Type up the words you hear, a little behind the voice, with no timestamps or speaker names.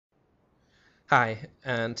Hi,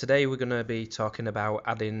 and today we're going to be talking about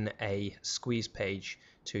adding a squeeze page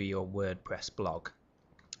to your WordPress blog.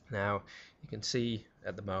 Now, you can see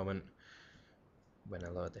at the moment when I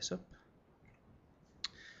load this up,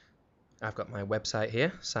 I've got my website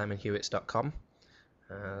here, simonhewitts.com.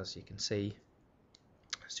 As you can see,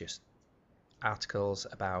 it's just articles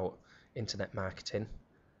about internet marketing,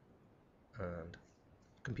 and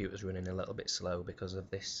the computer's running a little bit slow because of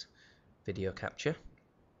this video capture.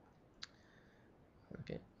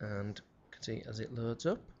 Okay, and you can see as it loads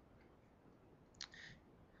up,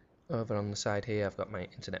 over on the side here I've got my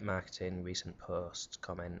internet marketing, recent posts,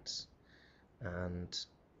 comments, and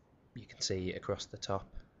you can see across the top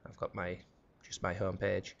I've got just my home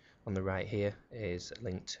page. On the right here is a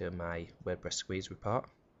link to my WordPress squeeze report,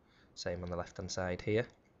 same on the left hand side here.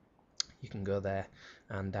 You can go there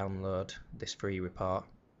and download this free report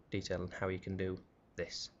detailing how you can do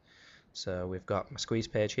this. So we've got my squeeze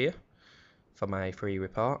page here for my free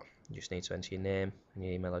report. You just need to enter your name and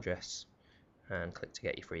your email address and click to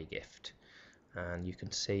get your free gift, and you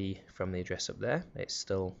can see from the address up there it's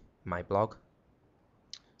still my blog,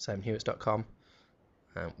 simonhewitts.com,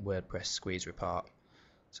 WordPress squeeze report.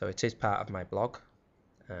 So it is part of my blog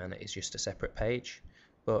and it is just a separate page,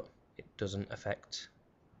 but it doesn't affect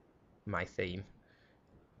my theme,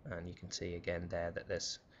 and you can see again there that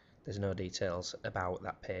there's no details about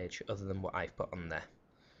that page other than what I've put on there.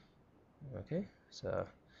 Okay, so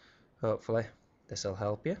hopefully this will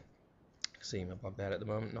help you. See my blog there at the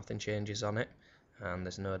moment, nothing changes on it, and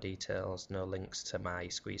there's no details, no links to my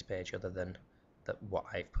squeeze page other than what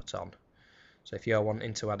I've put on. So if you're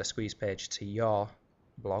wanting to add a squeeze page to your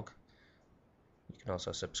blog, you can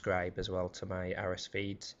also subscribe as well to my RS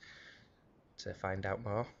feeds to find out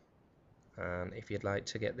more. And if you'd like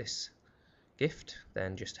to get this gift,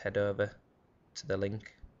 then just head over to the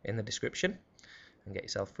link in the description and get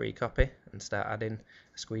yourself a free copy and start adding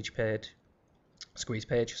a squeeze page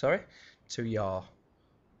to your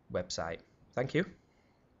website. Thank you.